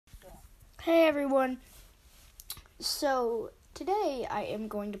Hey everyone! So today I am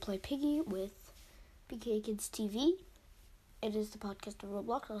going to play Piggy with BK Kids TV. It is the podcast of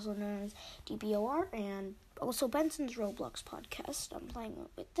Roblox, also known as DBOR, and also Benson's Roblox podcast. I'm playing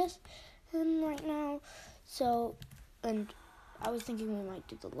with this right now. And I was thinking we might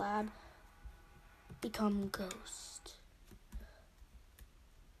do the lab. Become ghost.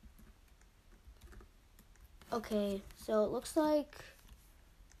 Okay, so it looks like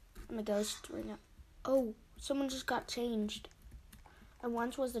I'm a ghost right now. Oh, someone just got changed. I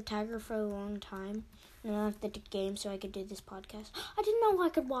once was the tagger for a long time, and I left the game so I could do this podcast. I didn't know I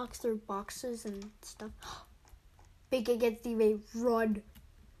could walk through boxes and stuff. Big against the run.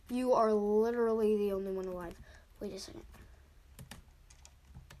 You are literally the only one alive. Wait a second.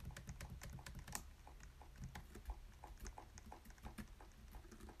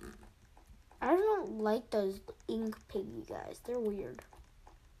 I don't like those ink piggy guys. They're weird.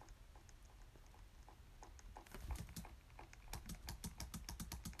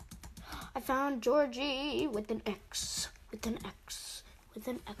 I found Georgie with an X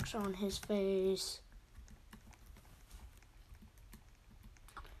on his face.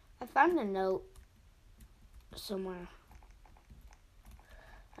 I found a note somewhere.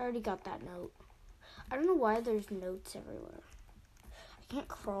 I already got that note. I don't know why there's notes everywhere. I can't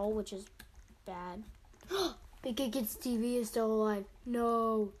crawl, which is bad. Big Kidz TV is still alive.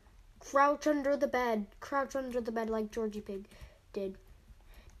 No. Crouch under the bed like Georgie Pig did.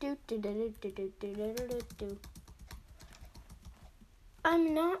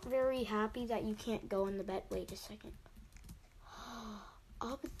 I'm not very happy that you can't go in the bed. Wait a second.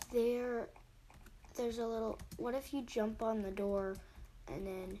 Up there's a little... What if you jump on the door and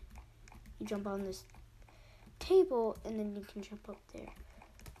then you jump on this table and then you can jump up there?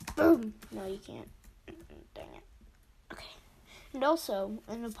 Boom! No, you can't. Dang it. Okay. And also,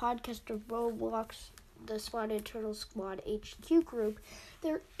 in the podcast of Roblox, the Spotted Turtle Squad HQ group,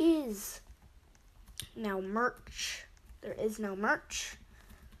 there is now merch.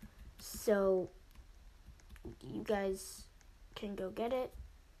 So you guys can go get it,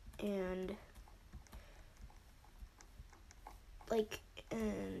 and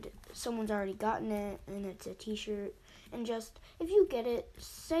someone's already gotten it, and it's a t-shirt. And just, if you get it,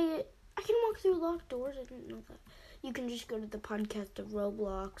 say it. I can walk through locked doors. I didn't know that. You can just go to the podcast of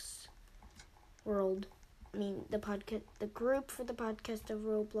Roblox World. The group for the podcast of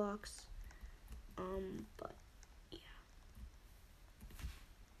Roblox. But yeah.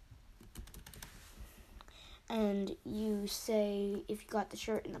 And you say if you got the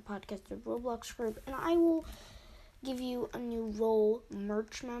shirt in the podcast of Roblox group, and I will give you a new role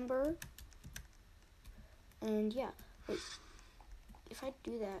merch member. And yeah, wait. If I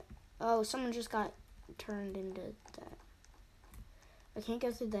do that, oh, someone just got turned into that. I can't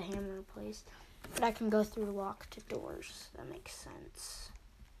go through the hammer place. But I can go through locked doors. That makes sense.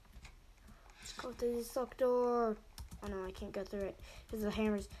 Let's go through this locked door. Oh no, I can't go through it. Because the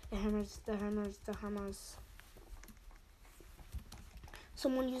hammers.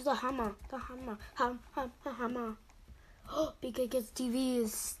 Someone use the hammer. Hammer. BK Kids TV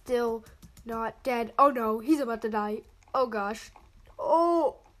is still not dead. Oh no, he's about to die. Oh gosh.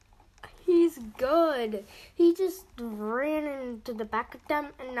 Oh, he's good. He just ran into the back of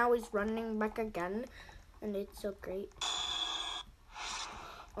them, and now he's running back again. And it's so great.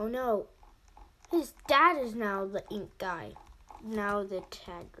 Oh no. His dad is now the ink guy. Now the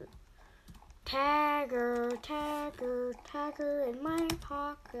tagger. Tagger in my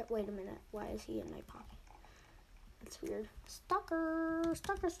pocket. Wait a minute. Why is he in my pocket? That's weird. Stalker.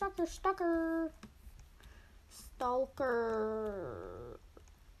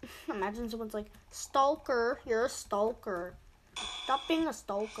 Imagine someone's like, stalker, you're a stalker. Stop being a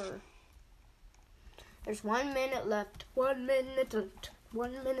stalker. There's 1 minute left. 1 minute left.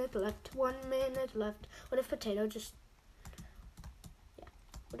 1 minute left. 1 minute left. What if Potato just... Yeah.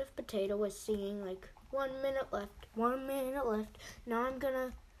 What if Potato was singing like, 1 minute left. 1 minute left. Now I'm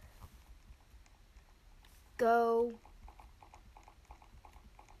gonna go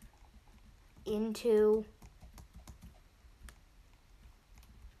into...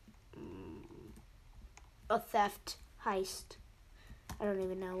 a theft heist. I don't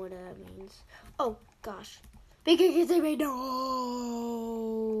even know what that means. Oh gosh. Big Kids TV, no!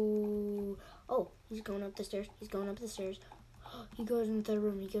 Oh, he's going up the stairs. He goes into the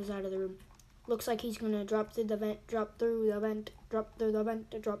room. He goes out of the room. Looks like he's gonna drop through the vent. Drop through the vent. He dropped through the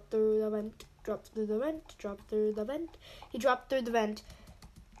vent. Drop through the vent. Drop through the vent.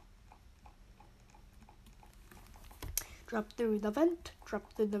 Drop through the vent.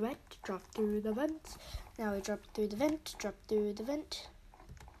 Drop through the vent. Now he dropped through the vent.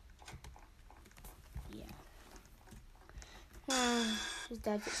 His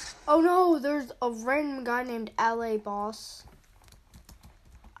dad. Oh no, there's a random guy named LA Boss.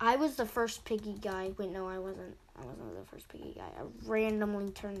 I was the first piggy guy. Wait, no, I wasn't. I wasn't the first piggy guy. I randomly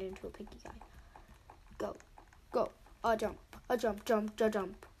turned into a piggy guy. Go. Go. A jump. A jump. Jump. A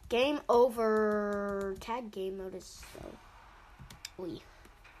jump. Game over. Tag game mode is so.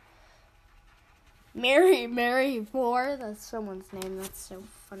 Mary 4. That's someone's name. That's so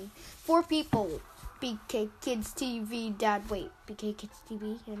funny. 4 people. BK Kidz TV. Dad, wait. BK Kidz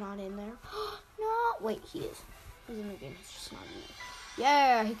TV. You're not in there. No. Wait, he is. He's in the game. He's just not in there.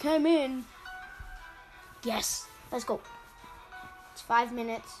 Yeah, he came in. Yes. Let's go. It's 5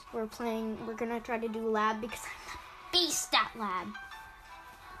 minutes. We're playing. We're going to try to do lab because I'm the beast at lab.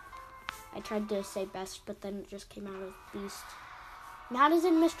 I tried to say best, but then it just came out as beast. Not as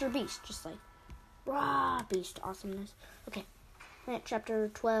in Mr. Beast. Just like, rah, beast awesomeness. Okay. Plant chapter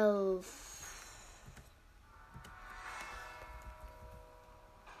 12.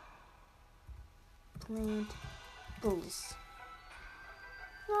 Plant bulls.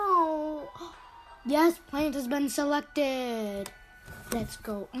 No. Yes, plant has been selected. Let's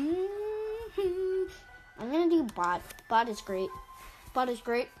go. I'm going to do bot. Bot is great. Bot is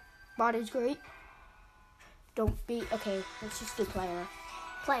great. Bot is great. Don't be... Okay, let's just do player.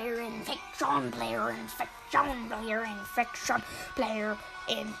 Player infection. Player infection. Player infection. Player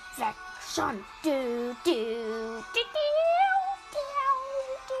infection. Do, do, do, do, do, do, do.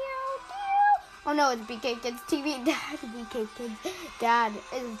 Oh no, it's BK Kidz TV. Dad, BK Kidz. Dad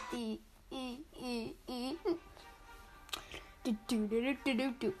is the...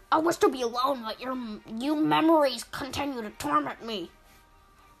 I wish to be alone, but your memories continue to torment me.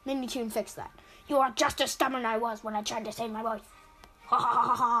 Mini Tune fix that. You are just as stubborn I was when I tried to save my life. Ha ha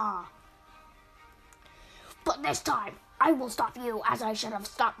ha ha. But this time, I will stop you as I should have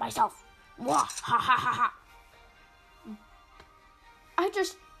stopped myself. Wah ha ha ha ha.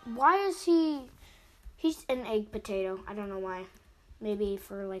 Why is he... He's an egg potato. I don't know why. Maybe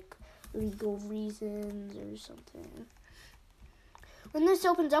for like legal reasons or something. When this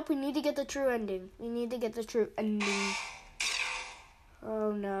opens up, we need to get the true ending. We need to get the true ending.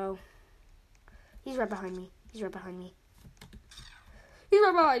 Oh no. He's right behind me. He's right behind me. He's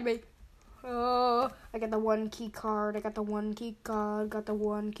right behind me. Oh, I got the 1 key card. I got the 1 key card. Got the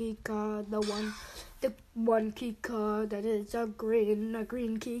 1 key card. The one key card that is a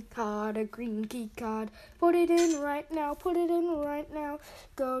green key card, a green key card. Put it in right now. Put it in right now.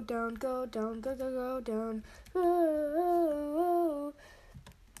 Go down, go down, go, go, go down. Oh.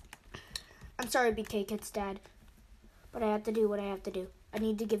 I'm sorry, BK Kidz Dad, but I have to do what I have to do. I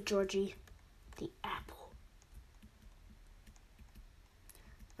need to give Georgie the apple.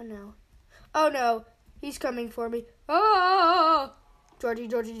 Oh no. Oh no. He's coming for me. Oh! Georgie,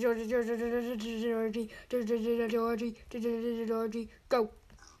 go. Georgie, go.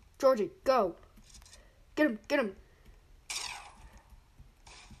 Get him.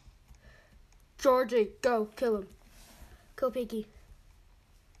 Georgie, go. Kill him. Kill Piggy.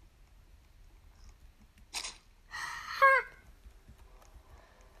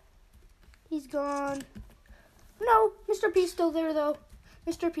 He's gone. No, Mr. P's still there, though.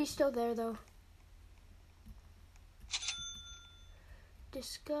 Mr. P's still there, though.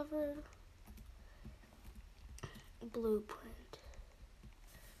 Discovered blueprint.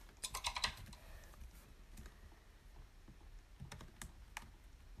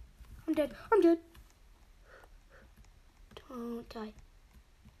 I'm dead. Don't die.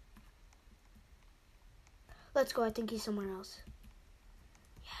 Let's go. I think he's somewhere else.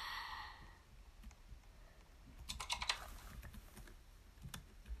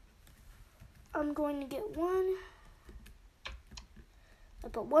 I'm going to get one. I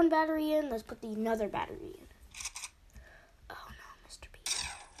put 1 battery in. Let's put another battery in. Oh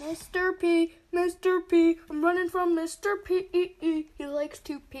no, Mr. P. Mr. P. I'm running from Mr. P. He likes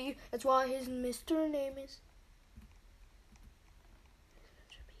to pee. That's why his Mr. name is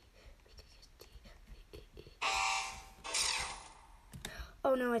Mr. P.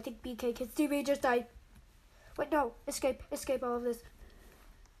 Oh no, I think BK Kidz TV just died. Wait, no. Escape all of this.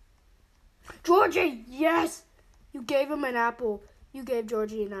 Georgie, yes! You gave him an apple. You gave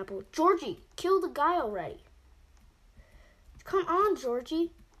Georgie an apple. Georgie, kill the guy already. Come on,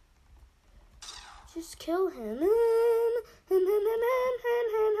 Georgie. Just kill him.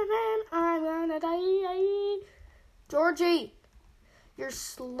 I'm gonna die. Georgie, you're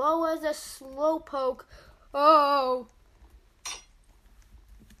slow as a slowpoke. Oh.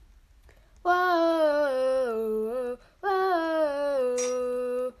 Whoa.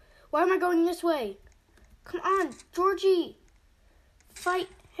 Whoa. Why am I going this way? Come on, Georgie. Fight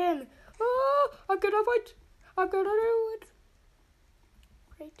him. Oh, I'm gonna fight. I'm gonna do it.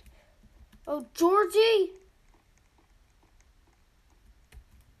 right. Oh, Georgie!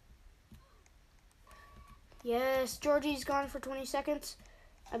 Yes, Georgie's gone for 20 seconds.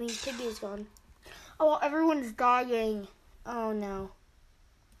 I mean, Piggy's gone. Oh, everyone's dying. Oh, no.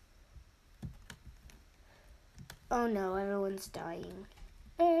 Oh, no, everyone's dying.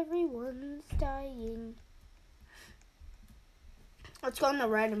 Everyone's dying. Let's go in the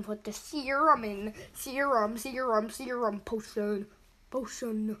red and put the serum in. Serum potion.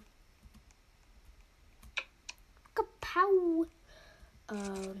 Potion. Kapow.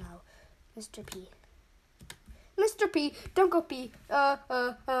 Oh, no. Mr. P. Mr. P, don't go pee. I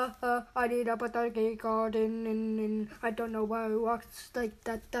need a botanical garden and I don't know why it walks like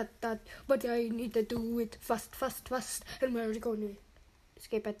that, but I need to do it fast. And where is it going to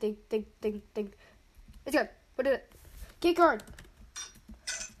escape? I think. It's good. What is it? Key card.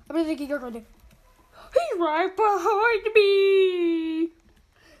 I'm going to key card right there. He's right behind me.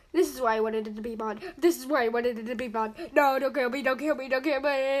 This is why I wanted it to be mod. No, don't kill me. Don't kill me. Don't kill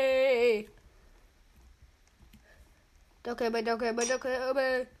me. Ha!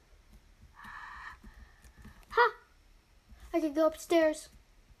 I can go upstairs.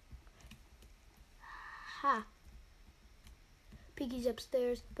 Ha! Piggy's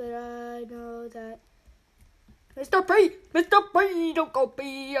upstairs, but I know that. Mr. P, don't go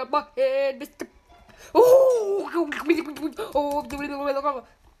pee on my head, Mr. Oh!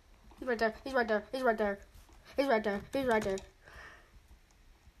 He's right there.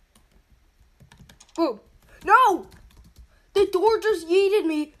 Boom! No! The door just yeeted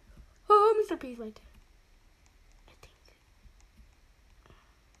me. Oh, Mr. P's right there.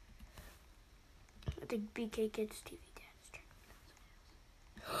 I think BK Kids TV Dad's trying.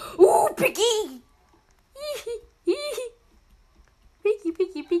 Ooh, Piggy!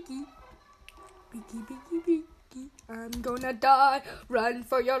 Piggy. Piggy. I'm gonna die. Run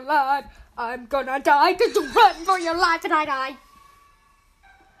for your life. I'm gonna die. Cause you run for your life and I die.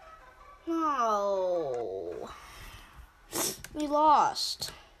 No. We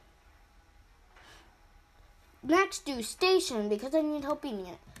lost. Next, do station because I need help beating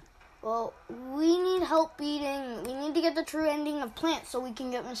it. Well, we need help beating. We need to get the true ending of Plant so we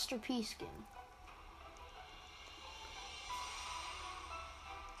can get Mr. P skin.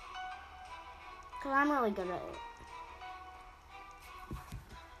 Because I'm really good at it.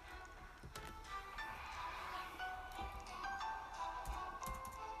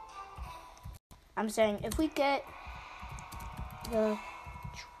 I'm saying if we get the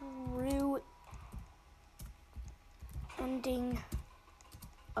true ending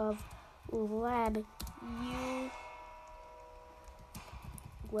of Lab, you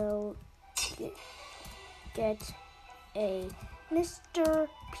will get a Mr.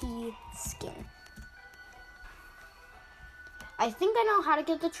 P skin. I think I know how to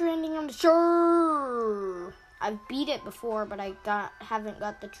get the true ending. I'm sure. I've beat it before, but I haven't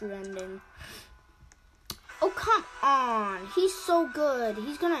got the true ending. Oh, come on. He's so good.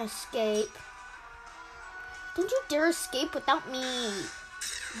 He's gonna escape. Don't you dare escape without me.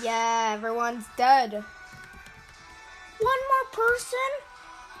 Yeah, everyone's dead. One more person?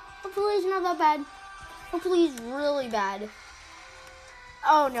 Hopefully he's not that bad. Hopefully he's really bad.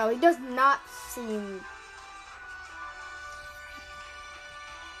 Oh, no. He does not seem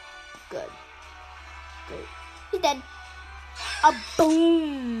good. Great. He's dead. A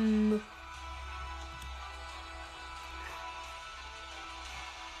boom.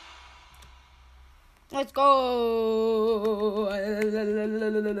 Let's go.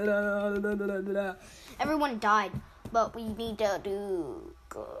 Everyone died, but we need to do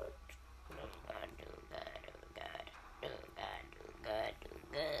good. Do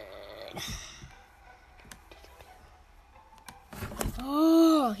good.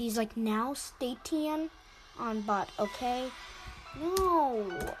 Oh, he's like, now stay TN on bot, okay?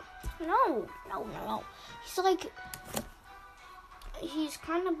 No. He's like, he's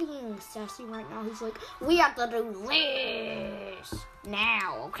kind of being sassy right now. He's like, we have to do this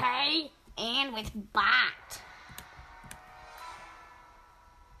now, okay? And with bot.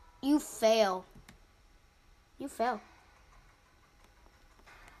 You fail.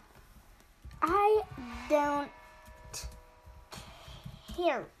 I don't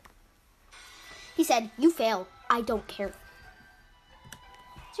care. He said, you fail. I don't care.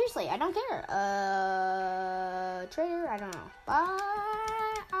 Seriously, I don't care. Traitor, I don't know.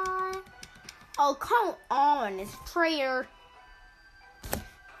 Bye. Oh, come on. It's traitor.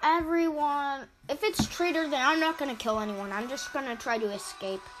 Everyone. If it's traitor, then I'm not going to kill anyone. I'm just going to try to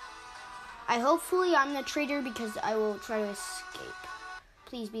escape. Hopefully I'm the traitor because I will try to escape.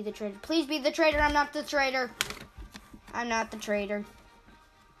 Please be the traitor. I'm not the traitor.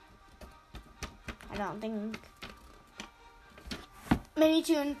 I don't think.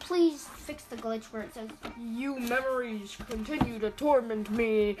 Minitune, please fix the glitch where it says, "You memories continue to torment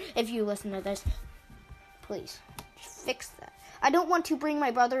me." If you listen to this, please, just fix that. I don't want to bring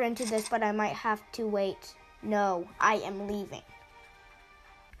my brother into this, but I might have to wait. No, I am leaving.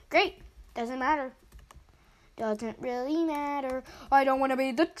 Great. Doesn't matter. Doesn't really matter. I don't want to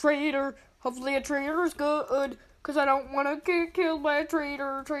be the traitor. Hopefully a traitor's good. Because I don't want to get killed by a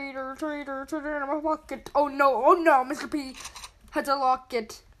traitor in my pocket. Oh no, Mr. P has a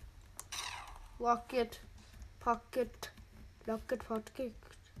locket. Pocket.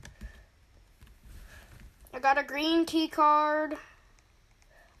 I got a green key card.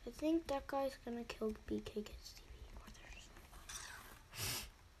 I think that guy's gonna kill the BK Kidz TV.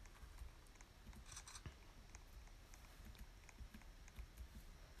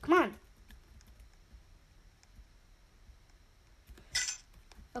 Come on.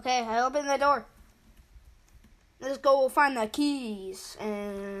 Okay, I opened the door. Let's go find the keys.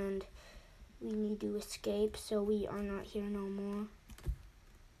 And we need to escape so we are not here no more.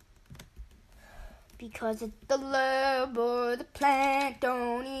 Because it's the love or the plant,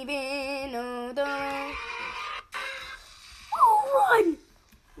 don't even know the way. Oh,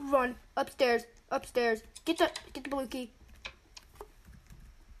 run! Upstairs. Get the blue key.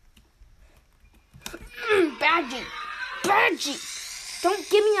 Badgie! Don't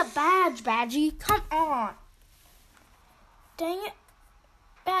give me a badge, Badgie. Come on. Dang it,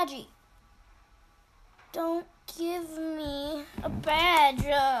 Badgie. Don't give me a badge.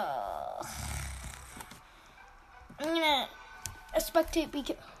 I'm gonna spectate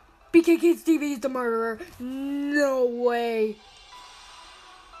BK Kidz TV is the murderer. No way.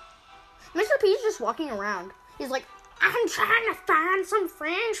 Mr. P is just walking around. He's like, I'm trying to find some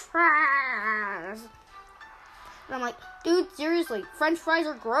French fries. And I'm like, dude, seriously, French fries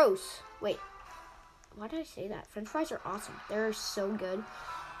are gross. Wait, why did I say that? French fries are awesome. They're so good.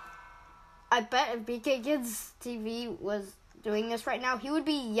 I bet if BK Kidz TV was doing this right now, he would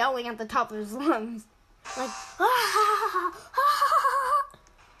be yelling at the top of his lungs. Like,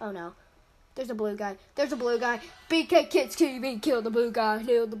 oh no. There's a blue guy. BK Kidz TV, kill the blue guy. Yeah.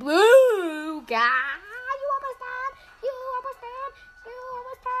 You almost died. Yeah.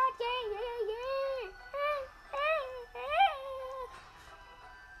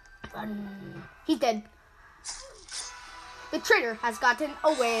 Run. He's dead. The traitor has gotten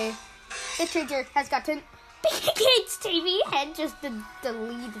away. BK Kidz TV had just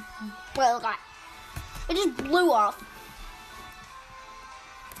deleted. Well, God. It just blew off.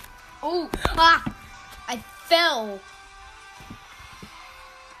 Oh, I fell.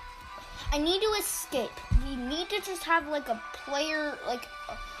 I need to escape. We need to just have like a player,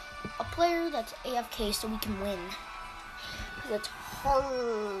 a player that's AFK so we can win. Because it's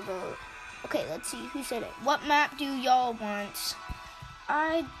harder. Okay, let's see who said it. What map do y'all want?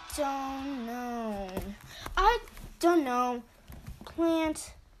 I don't know.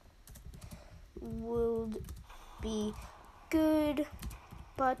 Plant would be good,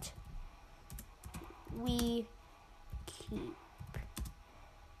 but we keep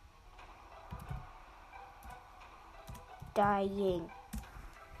dying.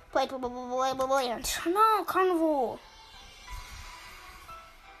 Plant. No, carnival.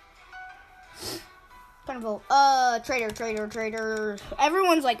 Traitor.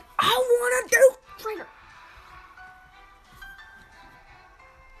 Everyone's like, I wanna do traitor.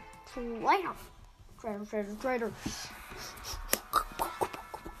 Traitor.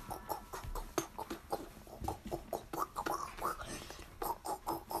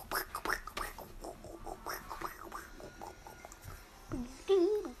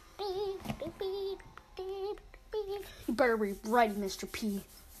 You better be ready, Mr. P.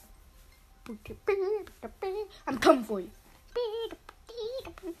 I'm coming for you.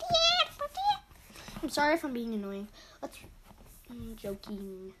 I'm sorry if I'm being annoying. That's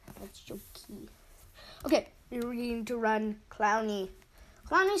jokey. Okay, we're going to run Clowny.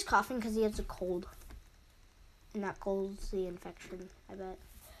 Clowny's coughing because he has a cold. And that cold's the infection, I bet.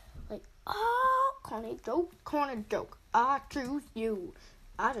 Like, oh, corny joke. I choose you.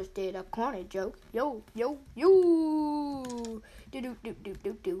 I just did a corny joke. Yo. Do.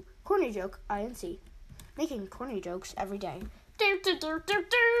 Corny joke, INC. Making corny jokes every day.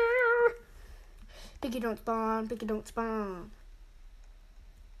 Piggy don't spawn.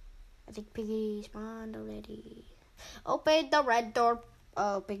 I think Piggy spawned already. Open the red door.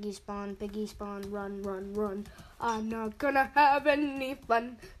 Oh, Piggy spawn, run. I'm not gonna have any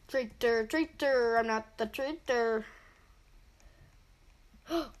fun. Traitor, I'm not the traitor.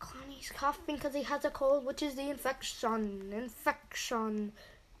 Clowny's coughing because he has a cold, which is the infection.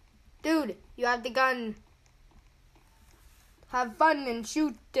 Dude, you have the gun. Have fun and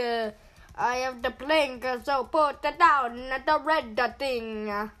shoot. I have the plank, so put it down at the red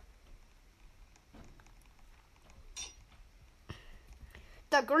thing.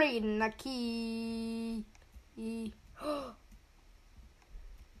 The green key.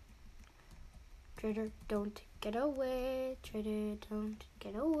 Traitor, don't get away. Traitor, don't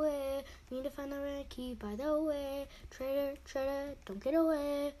get away. Need to find the red key, by the way. Traitor, traitor, don't get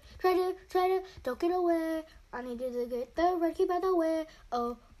away. Traitor, traitor, don't get away. I need to get the red key, by the way.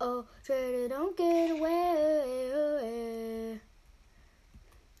 Oh, oh, traitor, don't get away.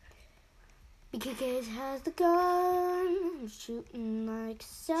 Because kidz has the gun. Shooting like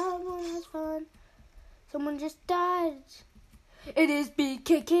someone has fun. Someone just died. It is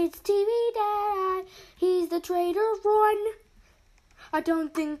BK Kidz TV Dad. He's the traitor. Run. I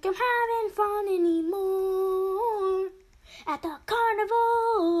don't think I'm having fun anymore. At the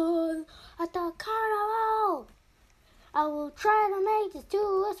carnival. At the carnival. I will try to make this to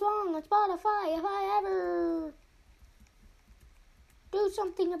a song on Spotify if I ever do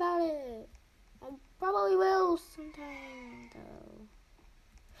something about it. I probably will sometime though.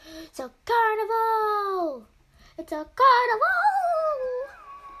 It's a carnival. It's a carnival!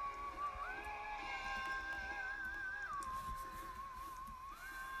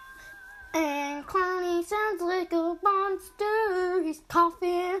 And Clowny sounds like a monster. He's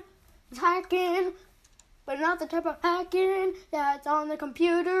coughing, he's hacking, but not the type of hacking that's on the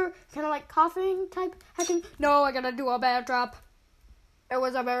computer. Kind of like coughing type hacking. No, I gotta do a bear trap. It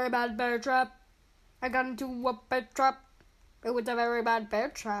was a very bad bear trap. I got into a bear trap. It was a very bad bear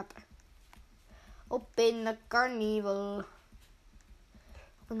trap. Open the carnival.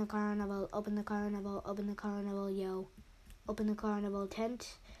 Open the carnival. Open the carnival. Open the carnival, yo. Open the carnival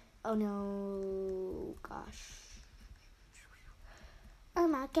tent. Oh no, gosh.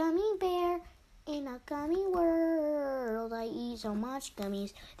 I'm a gummy bear in a gummy world. I eat so much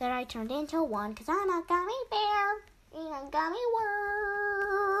gummies that I turned into one. 'Cause I'm a gummy bear in a gummy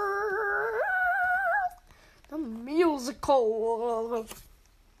world. The musical.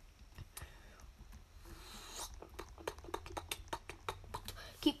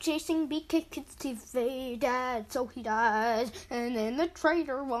 Keep chasing BK Kidz TV Dad, so he dies, and then the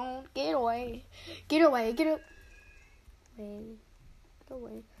traitor won't get away. Get away, get away. Get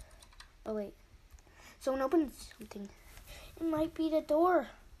away. Oh wait, someone opened something. It might be the door.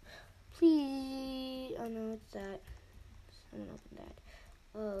 Please. Oh no, it's that. Someone opened that.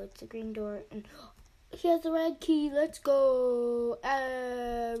 Oh, it's a green door, and he has the red key. Let's go.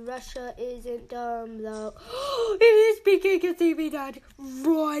 Russia isn't dumb, though. It is BK Kidz TV Dad.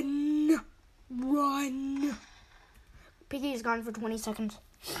 Run. Run. Piggy is gone for 20 seconds.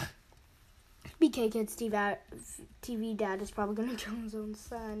 BK Kidz TV Dad is probably going to kill his own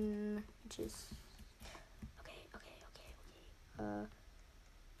son. Which is... Okay.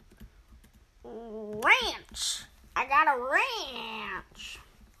 Ranch. I got a ranch.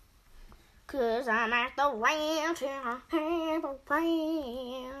 'Cause I'm at the ranch and I have a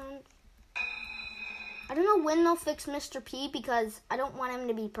ranch. I don't know when they'll fix Mr. P because I don't want him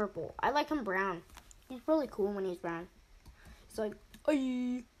to be purple. I like him brown. He's really cool when he's brown. He's like,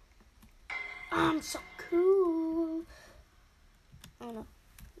 "Ay, I'm so cool." Oh no,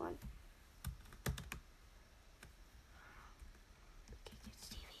 one.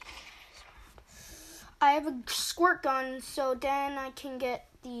 I have a squirt gun, so then I can get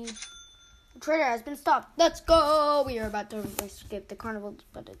the... The traitor has been stopped. Let's go. We are about to escape the carnival,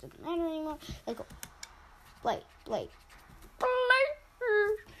 but it doesn't matter anymore. Let's go. Play.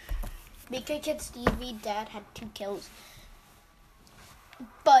 BK Kidz TV Dad had 2 kills,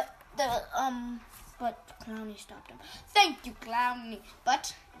 but Clowny stopped him. Thank you, Clowny.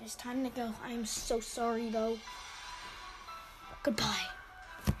 But it is time to go. I am so sorry though. Goodbye.